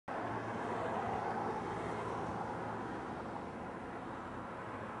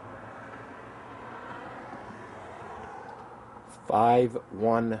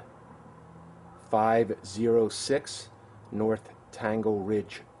51506 North Tangle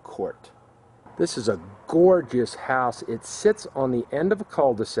Ridge Court. This is a gorgeous house. It sits on the end of a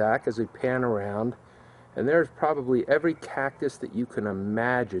cul-de-sac as we pan around, and there's probably every cactus that you can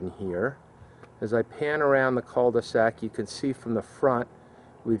imagine here. As I pan around the cul-de-sac, you can see from the front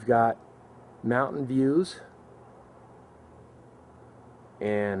we've got mountain views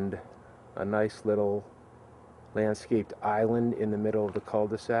and a nice little landscaped island in the middle of the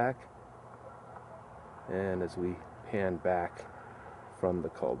cul-de-sac. And as we pan back from the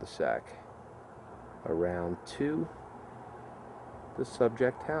cul-de-sac around to the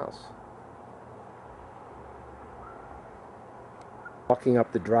subject house. Walking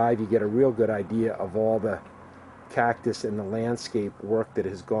up the drive, you get a real good idea of all the cactus and the landscape work that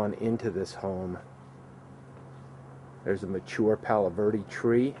has gone into this home. There's a mature Palo Verde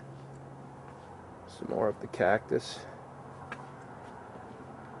tree. Some more of the cactus.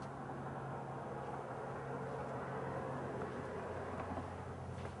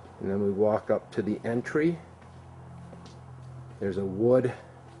 And then we walk up to the entry. There's a wood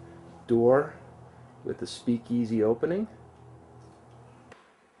door with a speakeasy opening.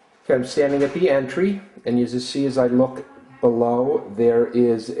 Okay, I'm standing at the entry, and as you see as I look below, there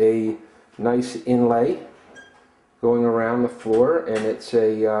is a nice inlay going around the floor, and it's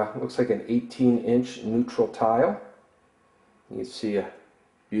a looks like an 18-inch neutral tile. You can see a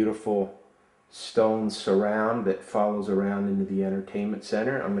beautiful stone surround that follows around into the entertainment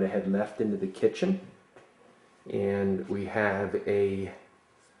center. I'm going to head left into the kitchen, and we have a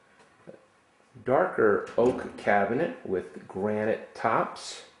darker oak cabinet with granite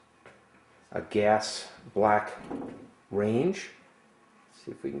tops, a gas black range. Let's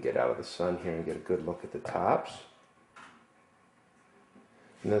see if we can get out of the sun here and get a good look at the tops.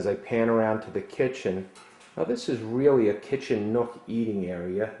 And as I pan around to the kitchen, now this is really a kitchen nook eating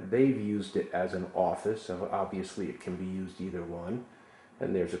area. They've used it as an office, so obviously it can be used either one.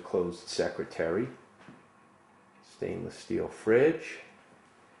 And there's a closed secretary, stainless steel fridge,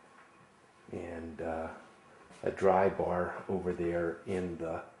 and a dry bar over there in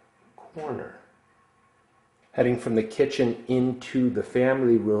the corner. Heading from the kitchen into the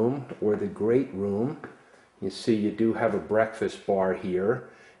family room or the great room, you see you do have a breakfast bar here,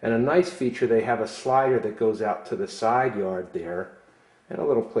 and a nice feature, they have a slider that goes out to the side yard there, and a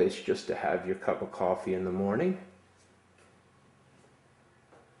little place just to have your cup of coffee in the morning.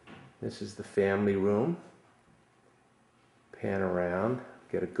 This is the family room. Pan around,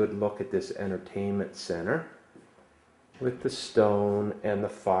 get a good look at this entertainment center with the stone and the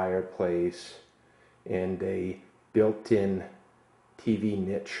fireplace and a built-in TV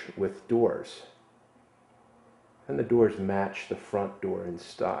niche with doors. And the doors match the front door in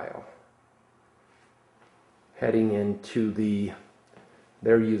style. Heading into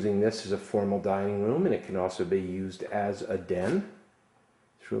they're using this as a formal dining room, and it can also be used as a den.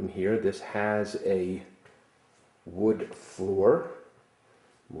 This room here, this has a wood floor,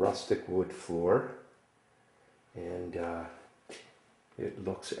 rustic wood floor, and it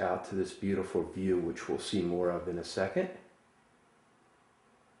looks out to this beautiful view, which we'll see more of in a second.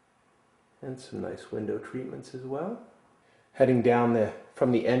 And some nice window treatments as well. Heading down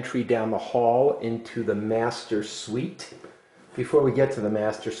from the entry down the hall into the master suite. Before we get to the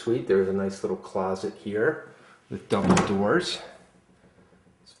master suite, there's a nice little closet here with double doors.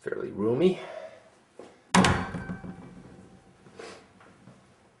 It's fairly roomy.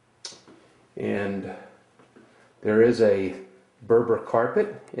 And there is a Berber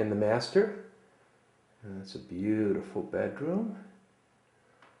carpet in the master. And it's a beautiful bedroom.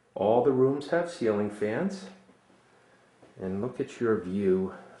 All the rooms have ceiling fans, and look at your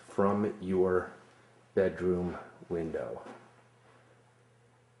view from your bedroom window.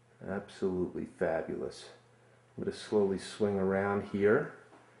 Absolutely fabulous. I'm going to slowly swing around here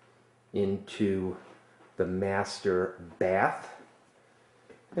into the master bath,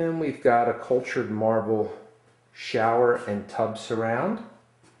 and we've got a cultured marble shower and tub surround,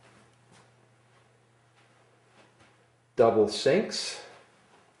 double sinks,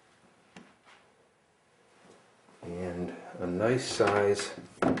 and a nice size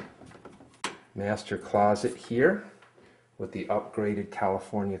master closet here with the upgraded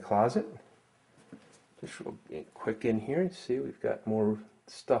California closet. Just real quick in here, see we've got more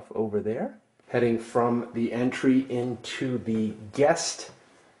stuff over there. Heading from the entry into the guest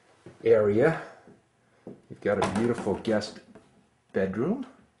area, you've got a beautiful guest bedroom,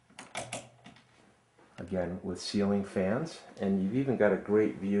 again with ceiling fans, and you've even got a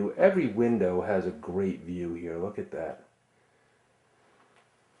great view. Every window has a great view here. Look at that.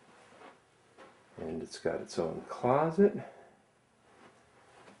 And it's got its own closet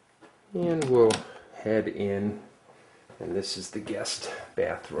And we'll head in, and this is the guest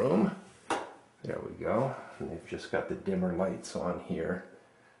bathroom. There we go. And they've just got the dimmer lights on here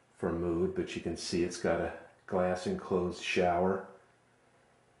for mood, but you can see it's got a glass enclosed shower.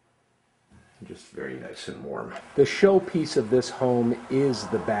 Just very nice and warm. The showpiece of this home is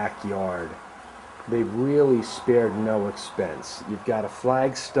the backyard. They've really spared no expense. You've got a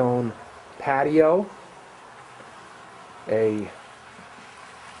flagstone patio, a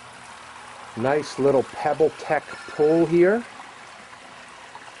nice little pebble-tec pool here.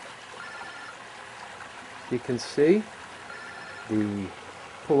 You can see the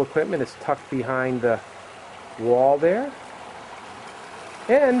pool equipment is tucked behind the wall there.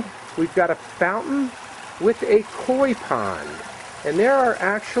 And we've got a fountain with a koi pond. And there are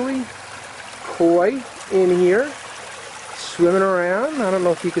actually koi in here swimming around. I don't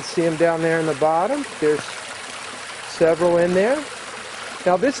know if you can see them down there in the bottom. There's several in there.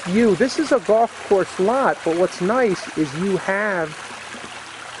 Now this view, this is a golf course lot, but what's nice is you have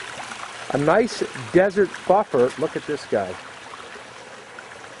a nice desert buffer. Look at this guy.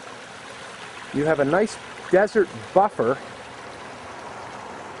 You have a nice desert buffer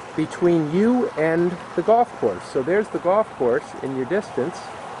between you and the golf course. So there's the golf course in your distance,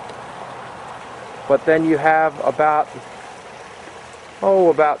 but then you have about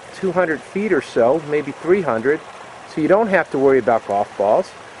 200 feet or so, maybe 300, so you don't have to worry about golf balls,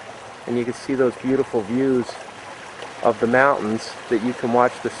 and you can see those beautiful views of the mountains that you can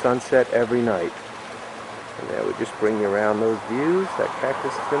watch the sunset every night. And that would just bring you around those views. That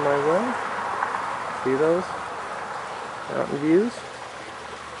cactus is in my way. See those mountain views?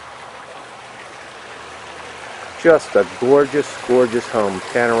 Just a gorgeous, gorgeous home.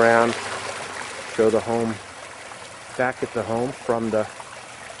 Pan around, show the home, back at the home from the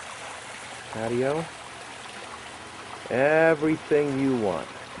patio. Everything you want.